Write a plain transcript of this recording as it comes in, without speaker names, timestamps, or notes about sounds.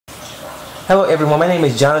Hello everyone, my name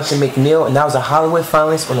is Jonathan Mcneil and I was a Hollywood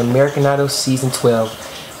finalist on American Idol Season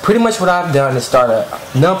 12. Pretty much what I've done is start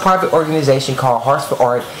a non-profit organization called Hearts for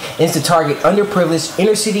Art, and it's to target underprivileged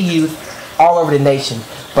inner city youth all over the nation.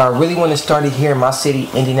 But I really want to start it here in my city,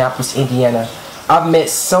 Indianapolis, Indiana. I've met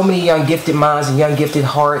so many young gifted minds and young gifted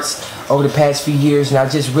hearts over the past few years, and I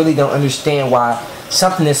just really don't understand why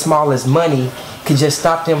something as small as money could just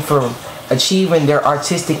stop them from achieving their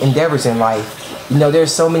artistic endeavors in life. You know,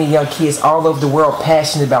 there's so many young kids all over the world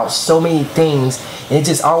passionate about so many things, and it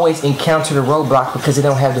just always encounter the roadblock because they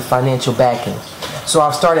don't have the financial backing. So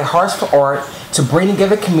I've started Hearts for Art to bring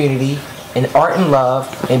together community and art and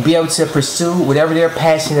love and be able to pursue whatever they're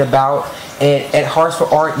passionate about at Hearts for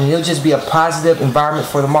Art, and it'll just be a positive environment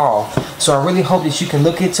for them all. So I really hope that you can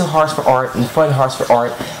look into Hearts for Art and fund Hearts for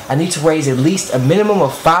Art. I need to raise at least a minimum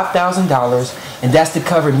of $5,000, and that's to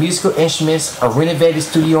cover musical instruments, a renovated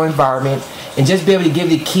studio environment, and just be able to give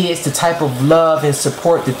the kids the type of love and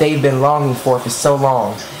support that they've been longing for so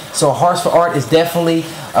long. So Hearts for Art is definitely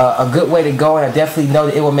a good way to go, and I definitely know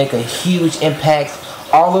that it will make a huge impact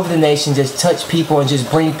all over the nation, just touch people and just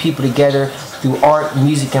bring people together through art,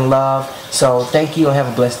 music, and love. So thank you and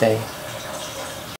have a blessed day.